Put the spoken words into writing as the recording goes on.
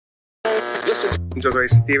Yo soy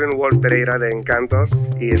Steven Wolf Pereira de Encantos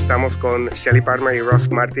y estamos con Shelly Palmer y Ross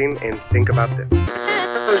Martin en Think About This.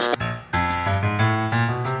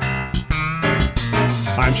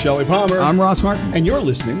 I'm Shelly Palmer. I'm Ross Martin. And you're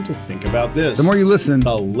listening to Think About This. The more you listen,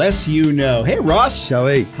 the less you know. Hey, Ross.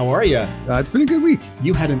 Shelly. How are you? It's been a good week.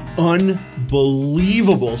 You had an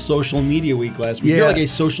unbelievable social media week last week. Yeah. You're like a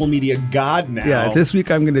social media god now. Yeah, this week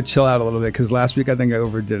I'm going to chill out a little bit because last week I think I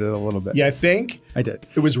overdid it a little bit. Yeah, I think. I did.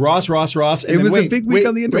 It was Ross. And it was a big week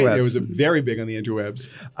on the interwebs. It was a very big on the interwebs.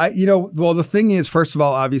 Well, the thing is, first of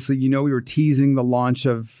all, obviously, we were teasing the launch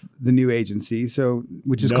of the new agency,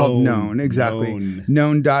 which is called Known. Exactly.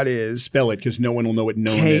 Known.is. Spell it because no one will know what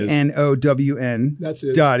Known is. KNOWN. That's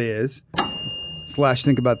it. .is. /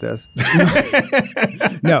 think about this.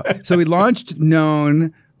 No. So we launched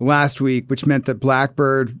Known last week, which meant that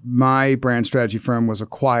Blackbird, my brand strategy firm, was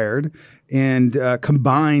acquired and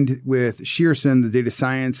combined with Shearson, the data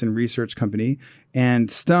science and research company,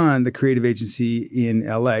 and Stun, the creative agency in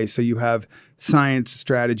LA. So you have science,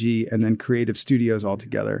 strategy, and then creative studios all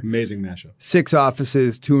together. Amazing mashup. 6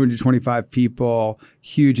 offices, 225 people,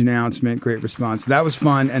 huge announcement, great response. That was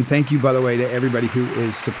fun. And thank you, by the way, to everybody who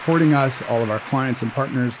is supporting us, all of our clients and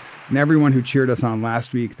partners, and everyone who cheered us on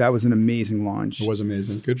last week. That was an amazing launch. It was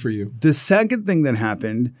amazing. Good for you. The second thing that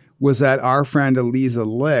happened was that our friend Eliza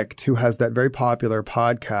Licht, who has that very popular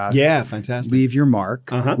podcast, yeah, fantastic, Leave Your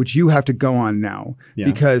Mark, which you have to go on now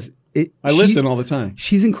because I listen all the time.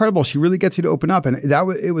 She's incredible. She really gets you to open up, and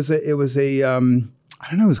it was a I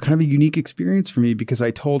don't know, it was kind of a unique experience for me because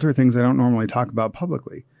I told her things I don't normally talk about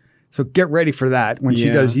publicly. So get ready for that when she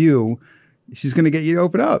does you. She's going to get you to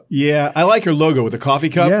open up. Yeah. I like her logo with the coffee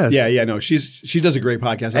cup. Yes. Yeah. No, she does a great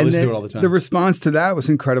podcast. I listen to it all the time. The response to that was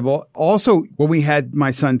incredible. Also, when we had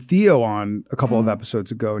my son Theo on a couple of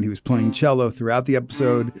episodes ago and he was playing cello throughout the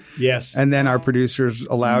episode. Yes. And then our producers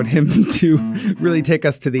allowed him to really take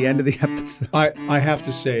us to the end of the episode. I have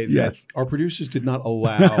to say that our producers did not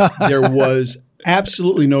allow. There was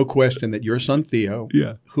absolutely no question that your son Theo,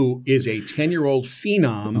 who is a 10-year-old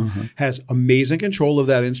phenom, has amazing control of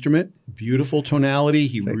that instrument, beautiful tonality.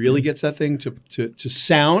 He really gets that thing to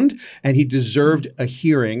sound, and he deserved a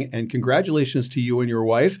hearing. And congratulations to you and your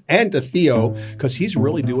wife and to Theo, because he's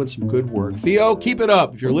really doing some good work. Theo, keep it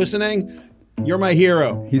up. If you're listening, you're my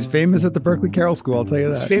hero. He's famous at the Berkeley Carroll School, I'll tell you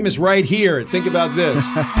that. He's famous right here. Think about this.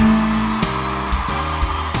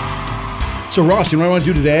 So, Ross, you know what I want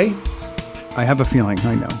to do today? I have a feeling.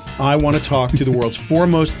 I know. I want to talk to the world's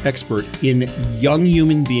foremost expert in young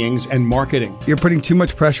human beings and marketing. You're putting too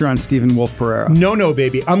much pressure on Steven Wolf Pereira. No,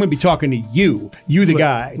 baby. I'm going to be talking to you. You, the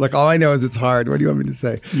guy. Look, all I know is it's hard. What do you want me to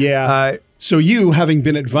say? Yeah. So you, having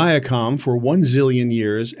been at Viacom for 1 zillion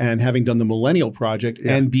years and having done the Millennial Project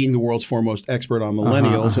and being the world's foremost expert on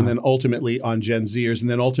millennials and then ultimately on Gen Zers and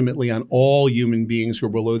then ultimately on all human beings who are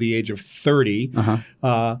below the age of 30,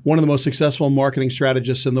 one of the most successful marketing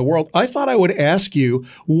strategists in the world, I thought I would ask you,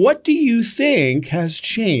 what do you think has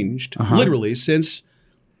changed literally since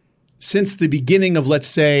the beginning of, let's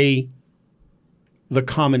say, the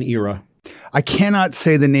Common Era? I cannot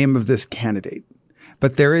say the name of this candidate.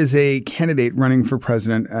 But there is a candidate running for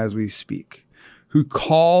president as we speak who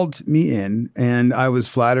called me in, and I was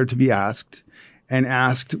flattered to be asked, and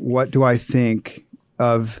asked, what do I think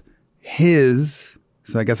of his,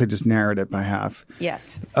 so I guess I just narrowed it by half,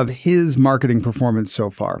 of his marketing performance so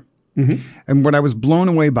far. And what I was blown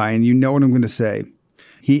away by, and you know what I'm going to say,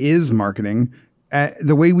 he is marketing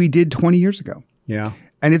the way we did 20 years ago. Yeah.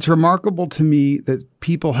 And it's remarkable to me that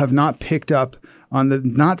people have not picked up on the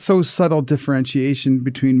not so subtle differentiation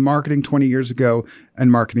between marketing 20 years ago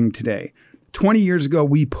and marketing today. 20 years ago,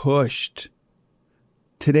 we pushed.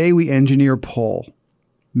 Today, we engineer pull.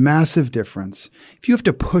 Massive difference. If you have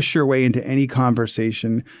to push your way into any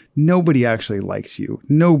conversation, nobody actually likes you.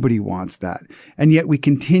 Nobody wants that. And yet we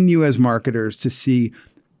continue as marketers to see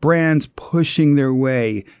brands pushing their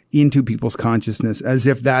way into people's consciousness as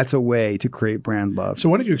if that's a way to create brand love. So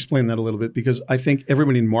why don't you explain that a little bit? Because I think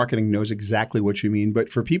everybody in marketing knows exactly what you mean. But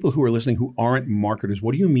for people who are listening who aren't marketers,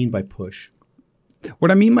 what do you mean by push? What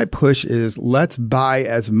I mean by push is let's buy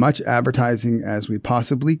as much advertising as we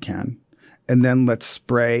possibly can, and then let's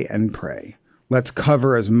spray and pray. Let's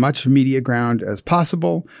cover as much media ground as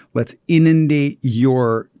possible. Let's inundate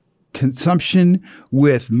your consumption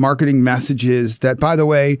with marketing messages that, by the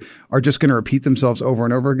way, are just going to repeat themselves over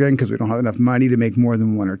and over again because we don't have enough money to make more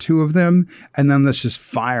than 1 or 2 of them. And then let's just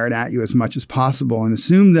fire it at you as much as possible and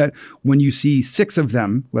assume that when you see 6 of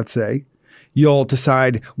them, let's say, you'll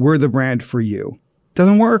decide we're the brand for you.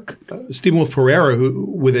 Doesn't work. Steven Wolf Pereira, who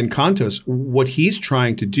within Encantos, what he's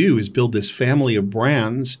trying to do is build this family of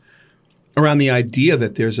brands around the idea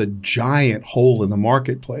that there's a giant hole in the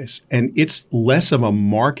marketplace, and it's less of a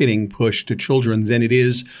marketing push to children than it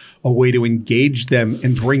is a way to engage them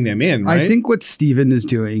and bring them in, right? I think what Stephen is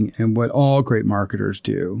doing and what all great marketers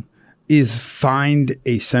do is find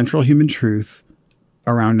a central human truth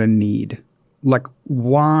around a need. Like,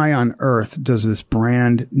 why on earth does this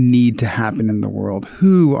brand need to happen in the world?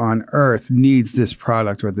 Who on earth needs this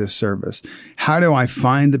product or this service? How do I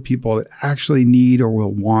find the people that actually need or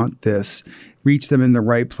will want this, reach them in the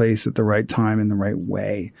right place at the right time in the right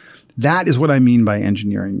way? That is what I mean by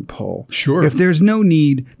engineering pull. Sure. If there's no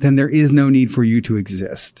need, then there is no need for you to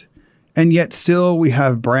exist. And yet still we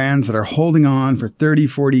have brands that are holding on for 30,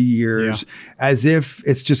 40 years as if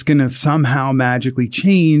it's just going to somehow magically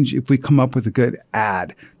change if we come up with a good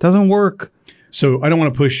ad. Doesn't work. So I don't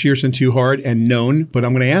want to push Shearson too hard and known, but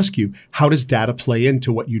I'm going to ask you, how does data play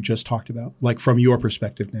into what you just talked about? Like from your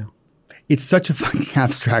perspective now? It's such a fucking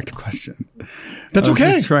abstract question. That's okay.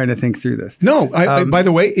 I'm just trying to think through this. No, by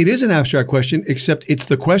the way, it is an abstract question, except it's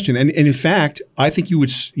the question. And in fact, I think you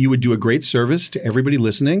would do a great service to everybody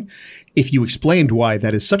listening if you explained why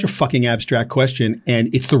that is such a fucking abstract question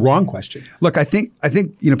and it's the wrong question. Look, I think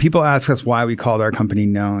people ask us why we called our company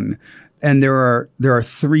Known, and there are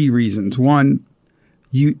three reasons. One,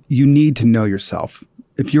 you need to know yourself.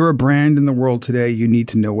 If you're a brand in the world today, you need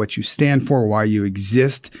to know what you stand for, why you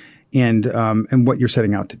exist, and what you're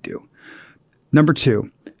setting out to do. Number two,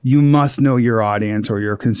 you must know your audience or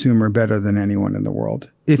your consumer better than anyone in the world.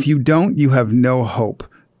 If you don't, you have no hope.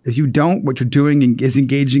 If you don't, what you're doing is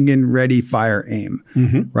engaging in ready, fire, aim,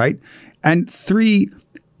 right? And three,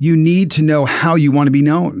 you need to know how you want to be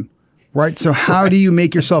known, right? So how do you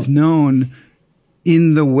make yourself known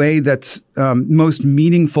in the way that's most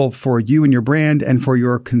meaningful for you and your brand and for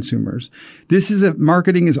your consumers?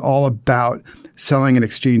 Marketing is all about selling an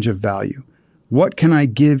exchange of value. What can I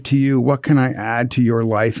give to you? What can I add to your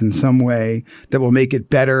life in some way that will make it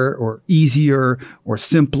better or easier or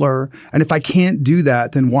simpler? And if I can't do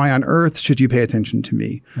that, then why on earth should you pay attention to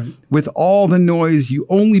me? Right. With all the noise, you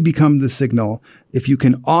only become the signal if you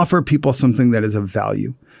can offer people something that is of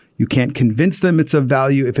value. You can't convince them it's of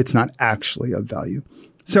value if it's not actually of value.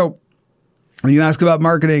 So when you ask about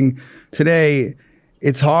marketing today,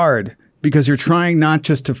 it's hard because you're trying not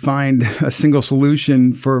just to find a single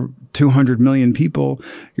solution for 200 million people.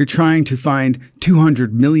 You're trying to find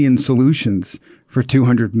 200 million solutions for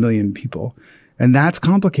 200 million people. And that's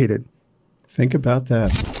complicated. Think about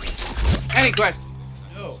that. Any questions?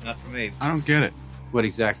 No, not for me. I don't get it. What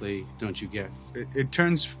exactly don't you get? It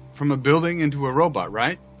turns from a building into a robot,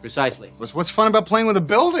 right? Precisely. What's fun about playing with a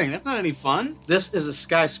building? That's not any fun. This is a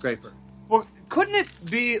skyscraper. Well, couldn't it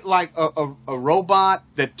be like a robot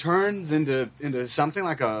that turns into something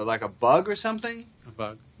like a bug or something? A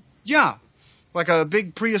bug? Yeah. Like a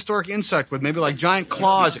big prehistoric insect with maybe like giant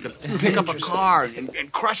claws that could pick up a car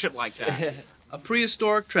and crush it like that. A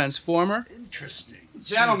prehistoric transformer? Interesting.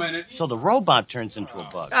 Gentlemen. So the robot turns into a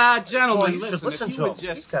bug. Gentlemen, You should listen if to you him. would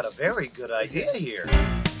just... He's got a very good idea here.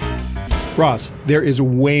 Ross, there is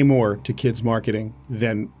way more to kids marketing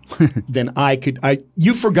than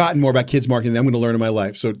you've forgotten more about kids marketing than I'm going to learn in my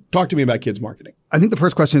life. So talk to me about kids marketing. I think the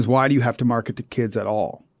first question is, why do you have to market to kids at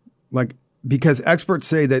all? Because experts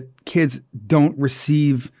say that kids don't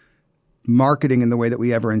receive marketing in the way that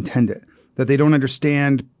we ever intend it, that they don't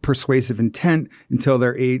understand persuasive intent until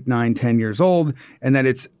they're 8, 9, 10 years old, and that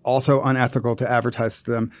it's also unethical to advertise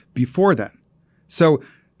to them before then. So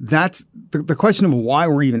that's the question of why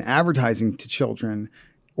we're even advertising to children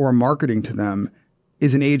or marketing to them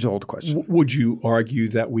is an age-old question. Would you argue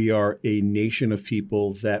that we are a nation of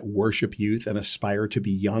people that worship youth and aspire to be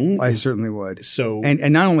young? I certainly would. So,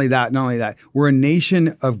 and not only that, we're a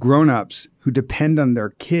nation of grown-ups who depend on their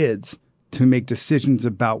kids to make decisions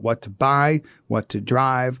about what to buy, what to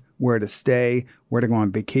drive, where to stay, where to go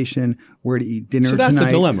on vacation, where to eat dinner tonight. So that's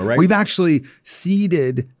the dilemma, right? We've actually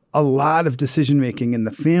ceded a lot of decision-making in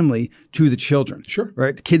the family to the children. Sure.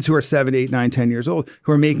 Right? Kids who are 7, 8, 9, 10 years old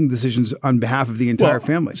who are making decisions on behalf of the entire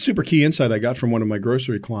family. Super key insight I got from one of my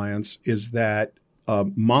grocery clients is that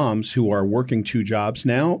moms who are working 2 jobs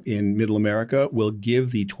now in middle America will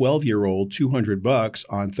give the 12-year-old $200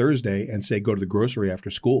 on Thursday and say, go to the grocery after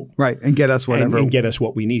school. Right. And get us whatever. And get us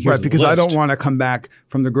what we need. Here's right. Because I list. don't want to come back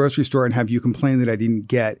from the grocery store and have you complain that I didn't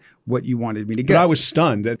get what you wanted me to get. But I was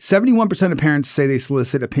stunned. 71% of parents say they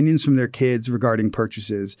solicit opinions from their kids regarding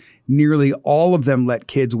purchases. Nearly all of them let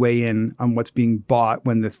kids weigh in on what's being bought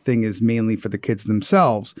when the thing is mainly for the kids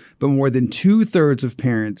themselves. But more than 2/3 of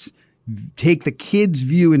parents take the kid's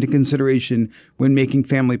view into consideration when making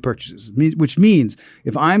family purchases, which means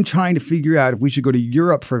if I'm trying to figure out if we should go to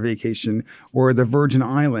Europe for vacation or the Virgin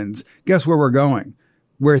Islands, guess where we're going?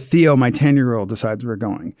 Where Theo, my 10-year-old, decides we're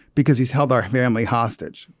going because he's held our family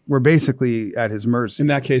hostage. We're basically at his mercy. In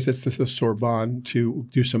that case, it's the Sorbonne to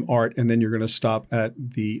do some art, and then you're going to stop at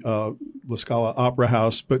the La Scala Opera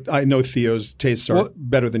House. But I know Theo's tastes are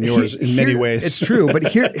better than yours in many ways. It's true.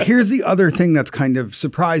 But here's the other thing that's kind of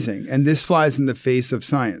surprising, and this flies in the face of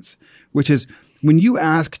science, which is when you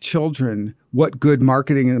ask children what good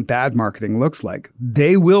marketing and bad marketing looks like,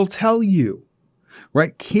 they will tell you.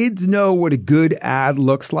 Right? Kids know what a good ad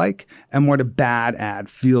looks like and what a bad ad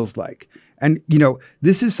feels like. And,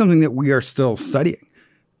 this is something that we are still studying.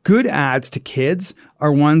 Good ads to kids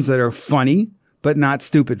are ones that are funny, but not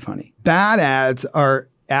stupid funny. Bad ads are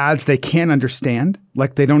ads they can't understand.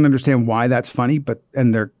 Like they don't understand why that's funny,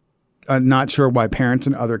 and they're not sure why parents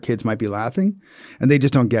and other kids might be laughing, and they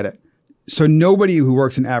just don't get it. So nobody who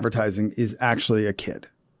works in advertising is actually a kid.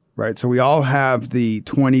 Right. So we all have the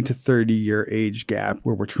 20 to 30 year age gap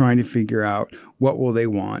where we're trying to figure out what will they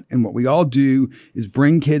want. And what we all do is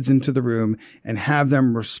bring kids into the room and have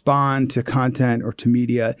them respond to content or to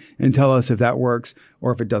media and tell us if that works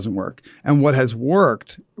or if it doesn't work. And what is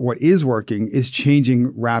working is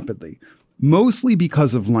changing rapidly, mostly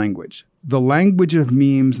because of language. The language of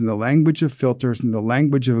memes and the language of filters and the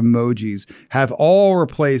language of emojis have all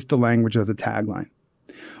replaced the language of the tagline.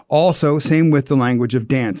 Also, same with the language of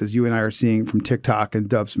dance, as you and I are seeing from TikTok and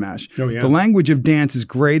Dub Smash. Oh, yeah. The language of dance is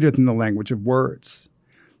greater than the language of words.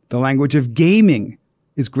 The language of gaming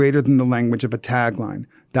is greater than the language of a tagline.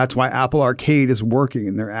 That's why Apple Arcade is working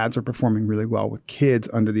and their ads are performing really well with kids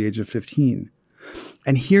under the age of 15.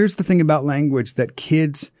 And here's the thing about language that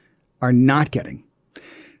kids are not getting.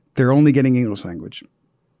 They're only getting English language.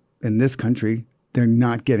 In this country, they're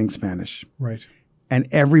not getting Spanish. Right. And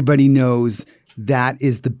everybody knows that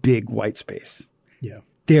is the big white space. Yeah.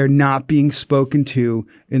 They're not being spoken to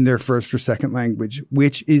in their first or second language,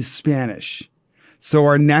 which is Spanish. So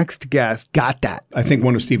our next guest got that. I think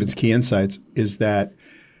one of Stephen's key insights is that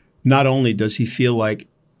not only does he feel like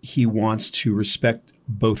he wants to respect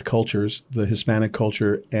both cultures, the Hispanic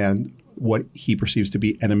culture and what he perceives to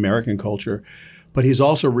be an American culture, but he's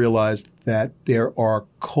also realized that there are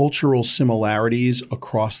cultural similarities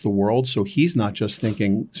across the world. So he's not just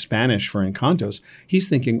thinking Spanish for Encantos. He's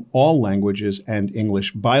thinking all languages and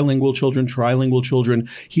English, bilingual children, trilingual children.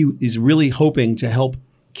 He is really hoping to help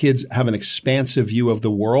kids have an expansive view of the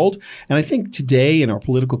world. And I think today in our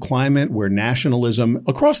political climate where nationalism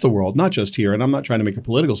across the world, not just here, and I'm not trying to make a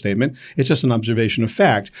political statement, it's just an observation of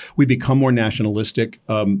fact, we become more nationalistic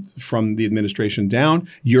from the administration down.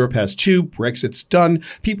 Europe has too. Brexit's done.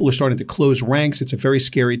 People are starting to close ranks. It's a very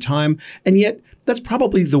scary time. And yet that's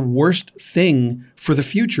probably the worst thing for the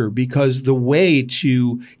future because the way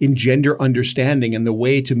to engender understanding and the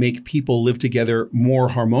way to make people live together more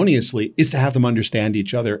harmoniously is to have them understand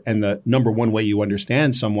each other. And the number one way you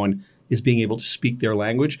understand someone is being able to speak their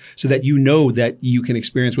language so that you know that you can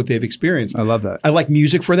experience what they've experienced. I love that. I like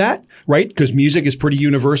music for that, right? Because music is pretty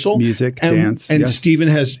universal. Music, dance. And yes. Stephen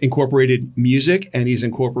has incorporated music and he's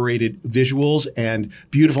incorporated visuals and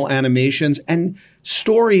beautiful animations and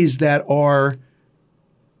stories that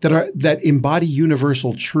embody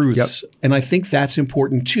universal truths. Yep. And I think that's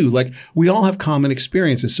important too. Like we all have common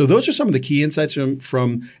experiences. So those are some of the key insights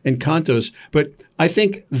from Encantos. But I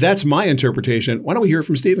think that's my interpretation. Why don't we hear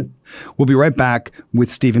from Stephen? We'll be right back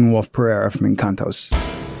with Stephen Wolf Pereira from Encantos.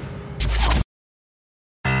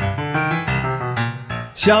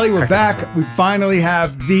 Shelly, we're back. We finally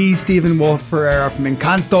have the Stephen Wolf Pereira from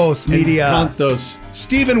Encantos Media. Encantos.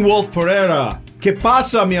 Stephen Wolf Pereira. ¿Qué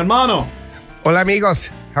pasa, mi hermano? Hola,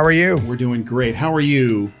 amigos. How are you? We're doing great. How are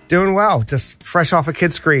you? Doing well. Just fresh off a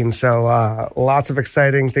kid screen. So lots of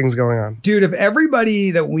exciting things going on. Dude, of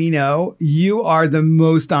everybody that we know, you are the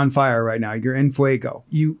most on fire right now. You're in fuego.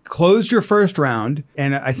 You closed your first round,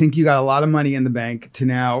 and I think you got a lot of money in the bank to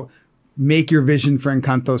now make your vision for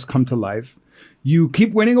Encantos come to life. You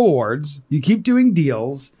keep winning awards. You keep doing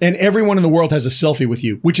deals. And everyone in the world has a selfie with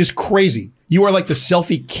you, which is crazy. You are like the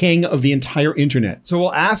selfie king of the entire internet. So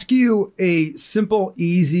we'll ask you a simple,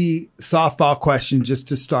 easy softball question just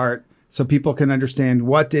to start so people can understand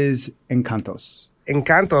what is Encantos.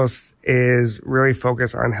 Encantos is really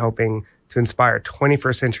focused on helping to inspire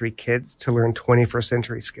 21st century kids to learn 21st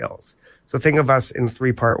century skills. So think of us in a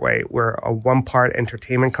 3-part way. We're a 1-part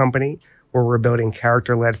entertainment company where we're building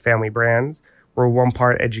character-led family brands. We're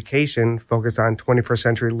 1-part education focused on 21st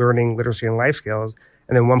century learning, literacy, and life skills.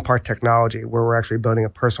 And then 1 part technology where we're actually building a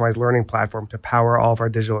personalized learning platform to power all of our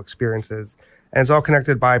digital experiences And it's all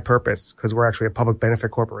connected by purpose because we're actually a public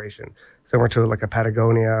benefit corporation, similar to like a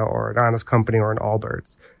Patagonia or an Honest Company or an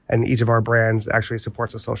Allbirds. And each of our brands actually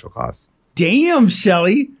supports a social cause. Damn,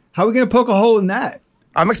 Shelley. How are we going to poke a hole in that?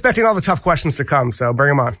 I'm expecting all the tough questions to come, so bring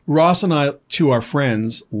them on. Ross and I, to our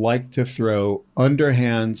friends, like to throw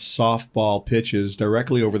underhand softball pitches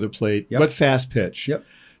directly over the plate, but fast pitch. Yep.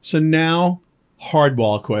 So now,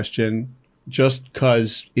 hardball question, just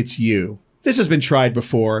because it's you. This has been tried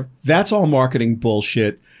before. That's all marketing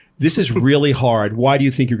bullshit. This is really hard. Why do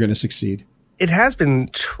you think you're going to succeed? It has been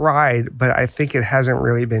tried, but I think it hasn't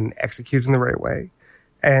really been executed in the right way.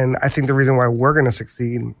 And I think the reason why we're going to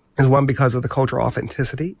succeed is one, because of the cultural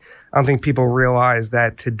authenticity. I don't think people realize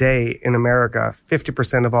that today in America,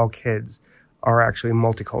 50% of all kids are actually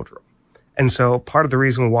multicultural. And so part of the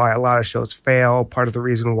reason why a lot of shows fail, part of the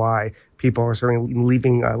reason why people are certainly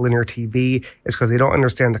leaving linear TV is because they don't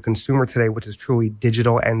understand the consumer today, which is truly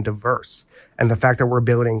digital and diverse. And the fact that we're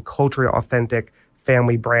building culturally authentic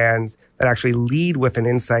family brands that actually lead with an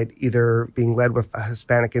insight, either being led with a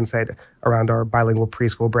Hispanic insight around our bilingual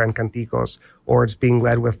preschool brand Canticos, or it's being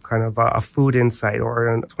led with kind of a food insight or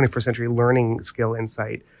a 21st century learning skill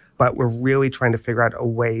insight. But we're really trying to figure out a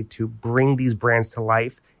way to bring these brands to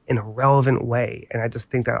life in a relevant way. And I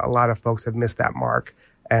just think that a lot of folks have missed that mark.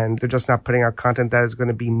 And they're just not putting out content that is going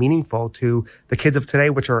to be meaningful to the kids of today,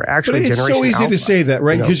 which are actually Generation Alpha. It's so easy to say that,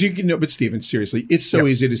 right? Because you know, but Stephen, seriously, it's so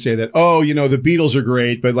easy to say that, oh, you know, the Beatles are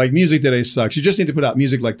great, but like music today sucks. You just need to put out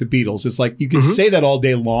music like the Beatles. It's like, you can say that all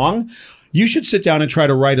day long. You should sit down and try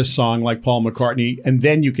to write a song like Paul McCartney, and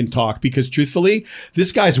then you can talk. Because truthfully,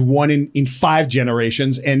 this guy's one in 5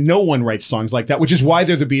 generations, and no one writes songs like that, which is why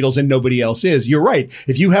they're the Beatles and nobody else is. You're right.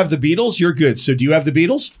 If you have the Beatles, you're good. So do you have the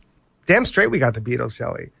Beatles? Damn straight we got the Beatles,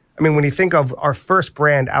 Shelley. I mean, when you think of our first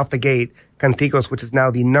brand out the gate, Canticos, which is now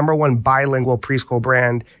the #1 bilingual preschool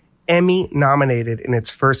brand, Emmy nominated in its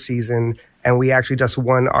first season. And we actually just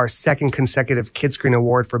won our 2nd consecutive Kidscreen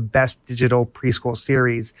Award for Best Digital Preschool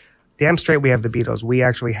Series. Damn straight we have the Beatles. We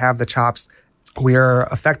actually have the chops. We are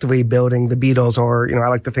effectively building the Beatles, or, you know, I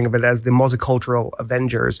like to think of it as the multicultural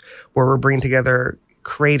Avengers, where we're bringing together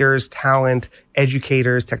creators, talent,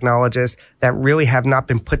 educators, technologists that really have not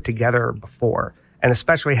been put together before. And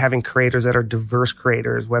especially having creators that are diverse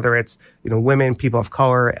creators, whether it's, you know, women, people of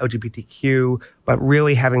color, LGBTQ, but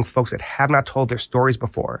really having folks that have not told their stories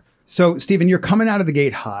before. So, Stephen, you're coming out of the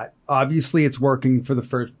gate hot. Obviously, it's working for the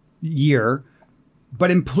first year, but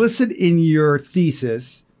implicit in your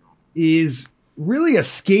thesis is really a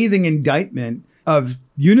scathing indictment of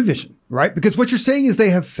Univision, right? Because what you're saying is they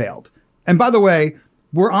have failed. And by the way,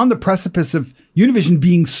 we're on the precipice of Univision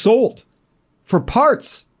being sold for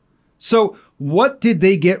parts. So what did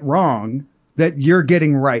they get wrong that you're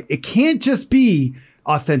getting right? It can't just be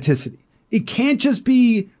authenticity. It can't just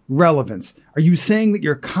be relevance. Are you saying that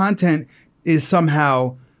your content is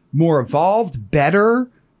somehow more evolved, better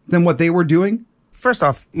than what they were doing? First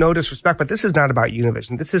off, no disrespect, but this is not about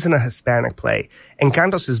Univision. This isn't a Hispanic play.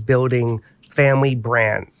 Encantos is building family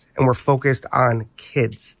brands, and we're focused on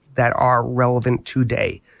kids that are relevant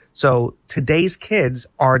today. So today's kids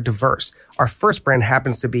are diverse. Our first brand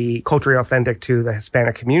happens to be culturally authentic to the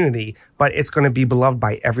Hispanic community, but it's going to be beloved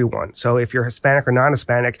by everyone. So if you're Hispanic or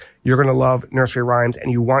non-Hispanic, you're going to love nursery rhymes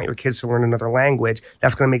and you want your kids to learn another language.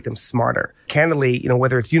 That's going to make them smarter. Candidly, you know,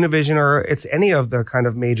 whether it's Univision or it's any of the kind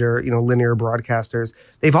of major, you know, linear broadcasters,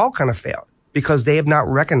 they've all kind of failed because they have not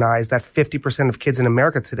recognized that 50% of kids in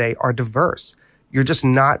America today are diverse. You're just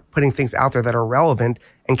not putting things out there that are relevant.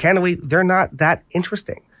 And candidly, they're not that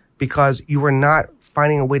interesting, because you are not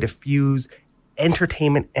finding a way to fuse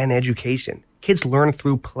entertainment and education. Kids learn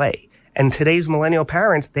through play. And today's millennial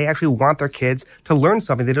parents, they actually want their kids to learn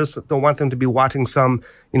something. They just don't want them to be watching some,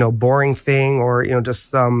 you know, boring thing or, you know, just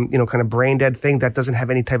some, you know, kind of brain dead thing that doesn't have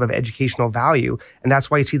any type of educational value. And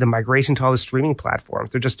that's why you see the migration to all the streaming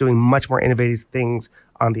platforms. They're just doing much more innovative things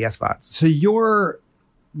on the SVODs. So your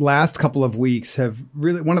last couple of weeks have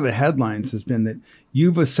really, one of the headlines has been that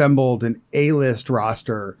you've assembled an A-list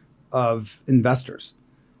roster of investors.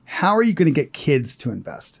 How are you going to get kids to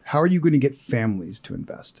invest? How are you going to get families to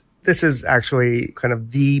invest? This is actually kind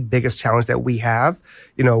of the biggest challenge that we have.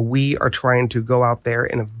 You know, we are trying to go out there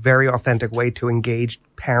in a very authentic way to engage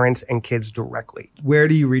parents and kids directly. Where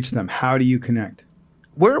do you reach them? How do you connect?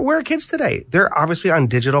 Where are kids today? They're obviously on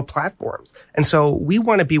digital platforms. And so we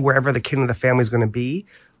want to be wherever the kid and the family is going to be,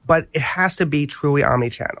 but it has to be truly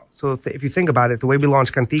omni-channel. So if you think about it, the way we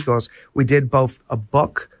launched Canticos, we did both a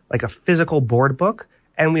book, like a physical board book,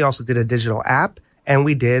 and we also did a digital app, and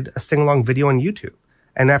we did a sing-along video on YouTube.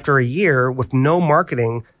 And after a year with no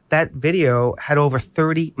marketing, that video had over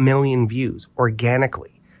 30 million views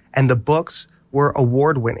organically. And the books were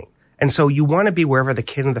award winning. And so you want to be wherever the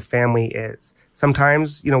kid and the family is.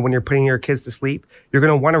 Sometimes, when you're putting your kids to sleep, you're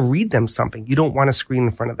going to want to read them something. You don't want a screen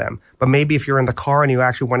in front of them. But maybe if you're in the car and you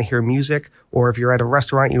actually want to hear music, or if you're at a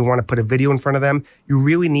restaurant, you want to put a video in front of them, you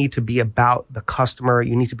really need to be about the customer.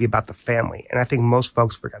 You need to be about the family. And I think most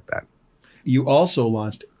folks forget that. You also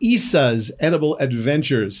launched Issa's Edible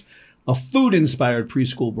Adventures, a food-inspired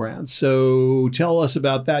preschool brand. So tell us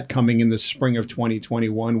about that coming in the spring of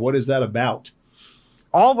 2021. What is that about?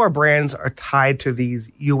 All of our brands are tied to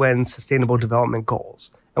these UN Sustainable Development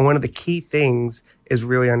Goals. And one of the key things is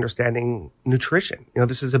really understanding nutrition.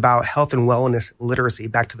 This is about health and wellness literacy,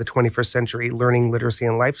 back to the 21st century, learning literacy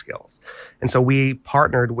and life skills. And so we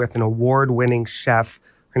partnered with an award-winning chef.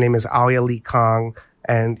 Her name is Alia Lee Kong.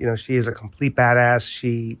 And, she is a complete badass.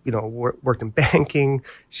 She, worked in banking.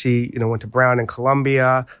 She, went to Brown in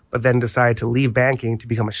Columbia, but then decided to leave banking to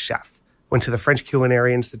become a chef. Went to the French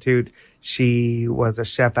Culinary Institute. She was a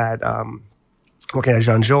chef at, working at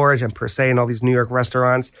Jean-Georges and Per Se and all these New York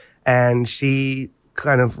restaurants. And she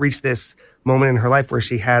kind of reached this moment in her life where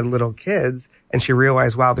she had little kids and she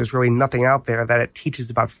realized, wow, there's really nothing out there that it teaches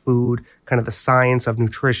about food, kind of the science of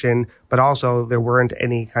nutrition, but also there weren't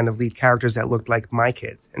any kind of lead characters that looked like my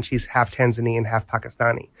kids. And she's half Tanzanian, half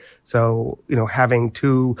Pakistani. So, having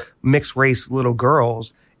two mixed race little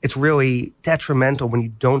girls, it's really detrimental when you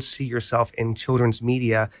don't see yourself in children's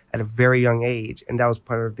media at a very young age. And that was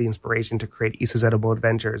part of the inspiration to create Issa's Edible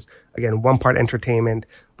Adventures. Again, one part entertainment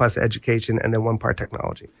plus education and then one part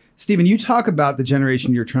technology. Stephen, you talk about the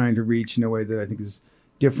generation you're trying to reach in a way that I think is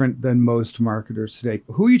different than most marketers today.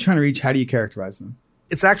 Who are you trying to reach? How do you characterize them?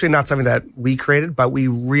 It's actually not something that we created, but we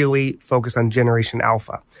really focus on Generation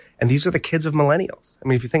Alpha. And these are the kids of millennials. I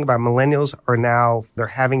mean, if you think about it, millennials are now, they're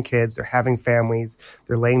having kids, they're having families,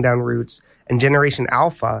 they're laying down roots. And Generation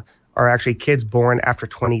Alpha are actually kids born after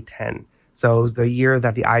 2010. So it was the year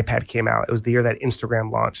that the iPad came out. It was the year that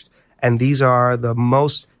Instagram launched. And these are the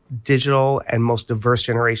most digital and most diverse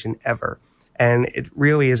generation ever. And it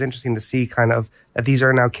really is interesting to see kind of that these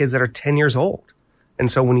are now kids that are 10 years old. And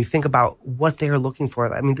so when you think about what they're looking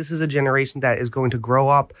for, I mean, this is a generation that is going to grow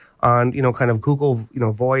up on, kind of Google,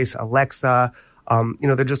 Voice, Alexa.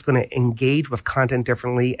 They're just going to engage with content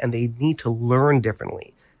differently and they need to learn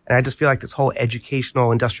differently. And I just feel like this whole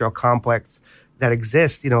educational industrial complex that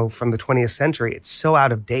exists, from the 20th century, it's so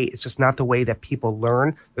out of date. It's just not the way that people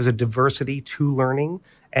learn. There's a diversity to learning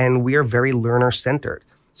and we are very learner centered.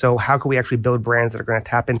 So how can we actually build brands that are going to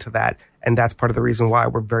tap into that? And that's part of the reason why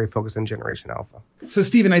we're very focused on Generation Alpha. So,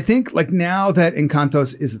 Stephen, I think now that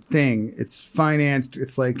Encantos is a thing, it's financed,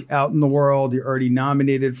 it's out in the world, you're already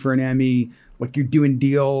nominated for an Emmy, you're doing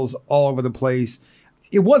deals all over the place.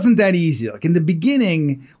 It wasn't that easy. In the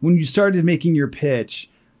beginning, when you started making your pitch,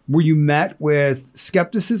 were you met with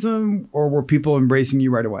skepticism or were people embracing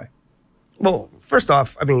you right away? Well, first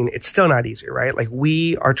off, I mean, it's still not easy, right?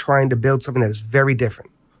 We are trying to build something that is very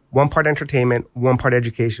different. One part entertainment, one part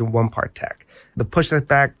education, one part tech. The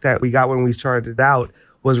pushback that we got when we started it out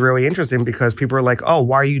was really interesting because people were like, oh,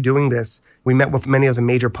 why are you doing this? We met with many of the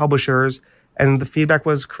major publishers and the feedback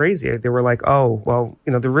was crazy. They were like, oh, well,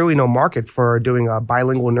 there's really no market for doing a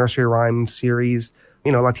bilingual nursery rhyme series.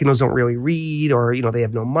 Latinos don't really read or, they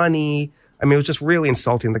have no money. I mean, it was just really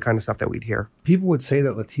insulting, the kind of stuff that we'd hear. People would say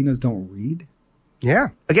that Latinos don't read? Yeah.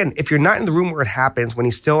 Again, if you're not in the room where it happens, when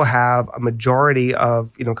you still have a majority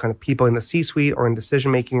of, kind of people in the C-suite or in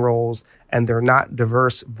decision-making roles, and they're not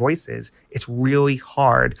diverse voices, it's really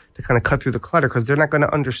hard to kind of cut through the clutter because they're not going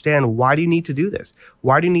to understand, why do you need to do this?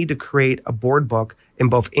 Why do you need to create a board book in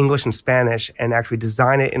both English and Spanish and actually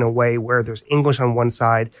design it in a way where there's English on one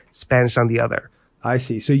side, Spanish on the other? I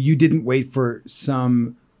see. So you didn't wait for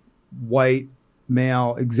some white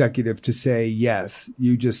male executive to say yes.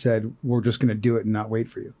 You just said, we're just going to do it and not wait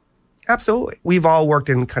for you. Absolutely. We've all worked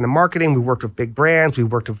in kind of marketing. We've worked with big brands.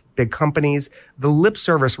 We've worked with big companies. The lip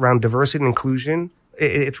service around diversity and inclusion,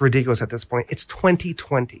 it's ridiculous at this point. It's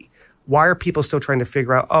 2020. Why are people still trying to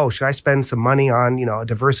figure out, oh, should I spend some money on, a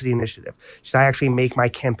diversity initiative? Should I actually make my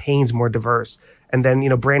campaigns more diverse? And then,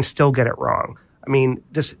 brands still get it wrong. I mean,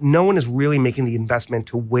 just no one is really making the investment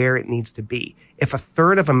to where it needs to be. If a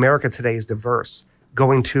third of America today is diverse,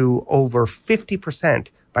 going to over 50%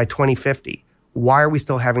 by 2050, why are we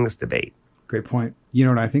still having this debate? Great point. You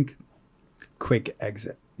know what I think? Quick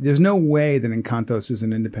exit. There's no way that Encantos is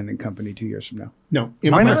an independent company 2 years from now. No.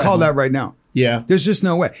 I'm going to call that right now. Yeah. There's just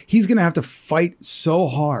no way. He's going to have to fight so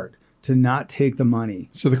hard to not take the money.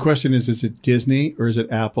 So the question is it Disney or is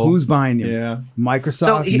it Apple? Who's buying you? Yeah. Microsoft,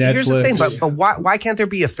 so here's the thing, Netflix. but why can't there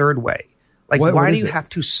be a third way? Why do you have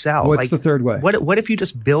to sell? What's the third way? What if you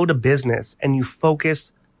just build a business and you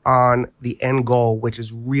focus on the end goal, which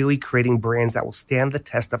is really creating brands that will stand the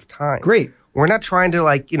test of time. Great. We're not trying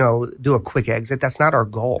to do a quick exit. That's not our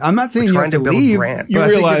goal. I'm not saying We're you trying have to build leave. brand. But I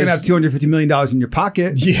think you're going to have $250 million in your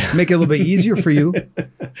pocket. Yeah. Make it a little bit easier for you.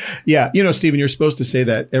 Yeah. Stephen, you're supposed to say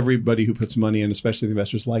that everybody who puts money in, especially the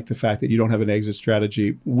investors, like the fact that you don't have an exit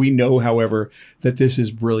strategy. We know, however, that this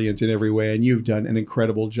is brilliant in every way, and you've done an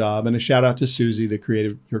incredible job. And a shout out to Susie,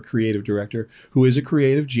 your creative director, who is a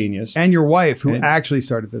creative genius. And your wife, who actually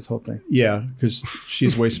started this whole thing. Yeah, because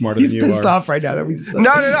she's way smarter He's than you are. He's pissed off right now. That we said.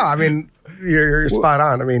 No. I mean, you're spot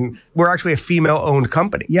on. I mean, we're actually a female-owned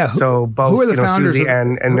company. Yeah. So both who are the founders Susie of-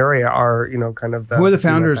 and Nuria are kind of the. Who are the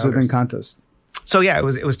female founders of Encantos? So yeah, it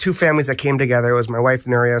was two families that came together. It was my wife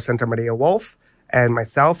Nuria Santa Maria Wolf and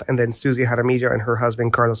myself, and then Susie Jaramillo and her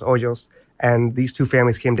husband Carlos Hoyos. And these two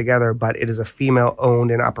families came together, but it is a female-owned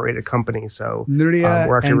and operated company. So Nuria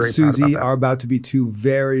we're actually and very Susie proud about are about to be two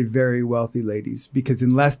very, very wealthy ladies because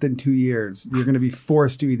in less than 2 years, you're going to be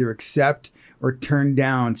forced to either accept or turn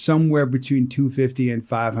down somewhere between 250 and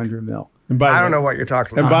 500 mil. And by the I way- don't know what you're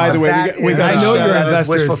talking about. And by the way, we got I know shout you're out-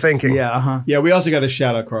 investors. wishful thinking. Yeah, Yeah, we also got to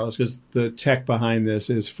shout out Carlos because the tech behind this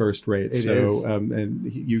is first rate. It so, is. And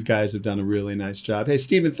you guys have done a really nice job. Hey,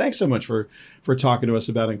 Stephen, thanks so much for talking to us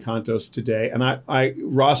about Encantos today. And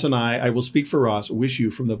Ross and I will speak for Ross, wish you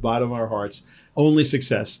from the bottom of our hearts only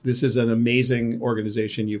success. This is an amazing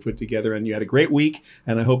organization you put together, and you had a great week.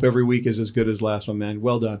 And I hope every week is as good as last one, man.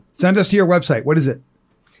 Well done. Send us to your website. What is it?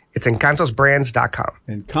 It's encantosbrands.com.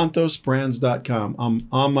 Encantosbrands.com. I'm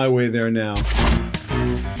on my way there now.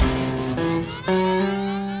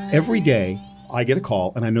 Every day I get a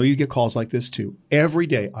call, and I know you get calls like this too. Every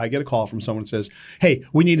day I get a call from someone who says, hey,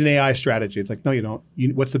 we need an AI strategy. It's like, no, you don't.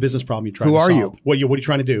 What's the business problem you're trying Who to are solve? you? What are you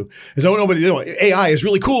trying to do? It's like, nobody knows. AI is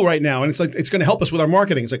really cool right now. And it's like, it's going to help us with our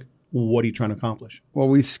marketing. It's like, what are you trying to accomplish? Well,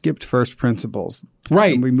 we've skipped first principles.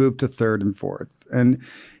 Right. And we moved to third and fourth. And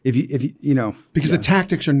if you Because the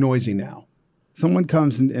tactics are noisy now. someone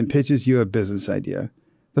comes and pitches you a business idea,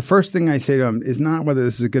 the first thing I say to them is not whether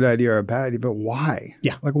this is a good idea or a bad idea, but why.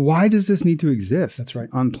 Yeah. Like, why does this need to exist? That's right.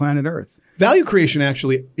 On planet Earth? Value creation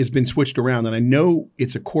actually has been switched around, and I know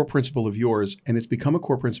it's a core principle of yours, and it's become a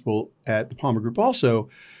core principle at the Palmer Group also,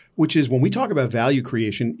 which is when we talk about value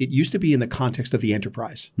creation, it used to be in the context of the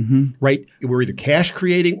enterprise, right? We're either cash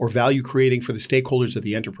creating or value creating for the stakeholders of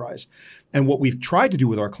the enterprise. And what we've tried to do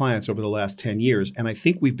with our clients over the last 10 years, and I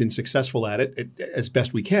think we've been successful at it as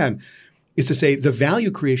best we can, is to say the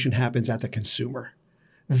value creation happens at the consumer.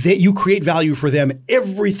 You create value for them.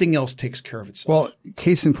 Everything else takes care of itself. Well,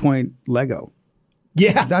 case in point, Lego.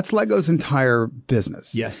 yeah. That's Lego's entire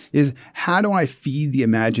business. Yes. Is how do I feed the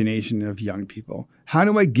imagination of young people? How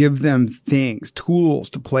do I give them things, tools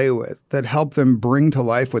to play with that help them bring to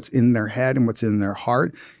life what's in their head and what's in their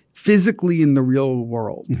heart physically in the real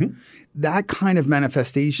world? That kind of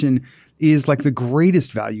manifestation is like the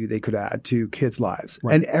greatest value they could add to kids' lives.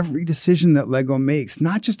 Right. And every decision that Lego makes,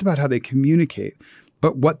 not just about how they communicate,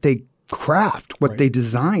 but what they craft, what they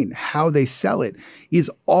design, how they sell it,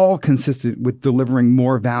 is all consistent with delivering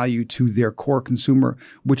more value to their core consumer,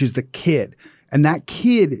 which is the kid. And that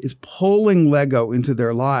kid is pulling Lego into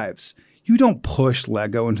their lives. You don't push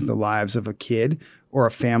Lego into the lives of a kid or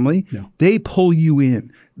a family. No. They pull you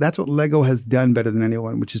in. That's what Lego has done better than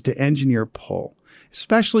anyone, which is to engineer pull.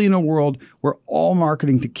 Especially in a world where all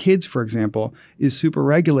marketing to kids, for example, is super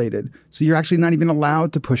regulated. So you're actually not even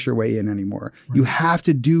allowed to push your way in anymore. Right. You have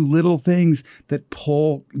to do little things that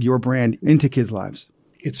pull your brand into kids' lives.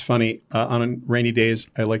 It's funny. On rainy days,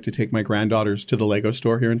 I like to take my granddaughters to the Lego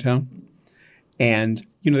store here in town. And,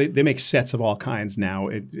 they make sets of all kinds now,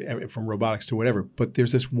 from robotics to whatever. But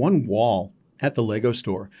there's this one wall at the Lego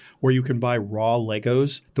store where you can buy raw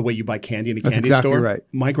Legos the way you buy candy in a That's candy exactly store. right.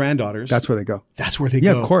 My granddaughters. That's where they go. That's where they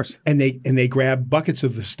Yeah, go. of course. And they grab buckets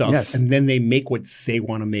of the stuff. Yes. And then they make what they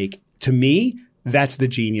want to make. To me, that's the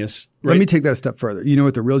genius. Right? Let me take that a step further. You know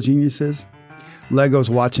what the real genius is? Lego's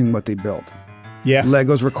watching what they build. Yeah.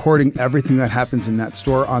 Lego's recording everything that happens in that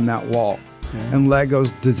store on that wall. And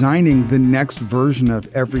Lego's designing the next version of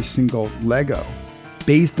every single Lego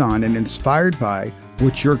based on and inspired by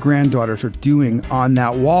what your granddaughters are doing on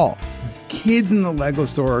that wall. Kids in the Lego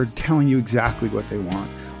store are telling you exactly what they want.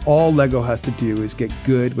 All Lego has to do is get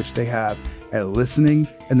good, which they have, at listening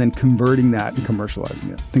and then converting that and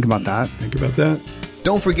commercializing it. Think about that. Think about that.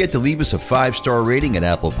 Don't forget to leave us a 5-star rating at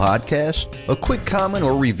Apple Podcasts, a quick comment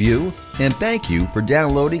or review, and thank you for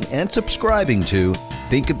downloading and subscribing to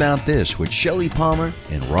Think About This with Shelley Palmer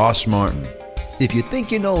and Ross Martin. If you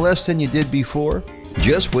think you know less than you did before,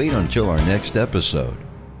 just wait until our next episode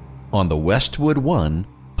on the Westwood One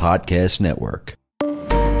Podcast Network.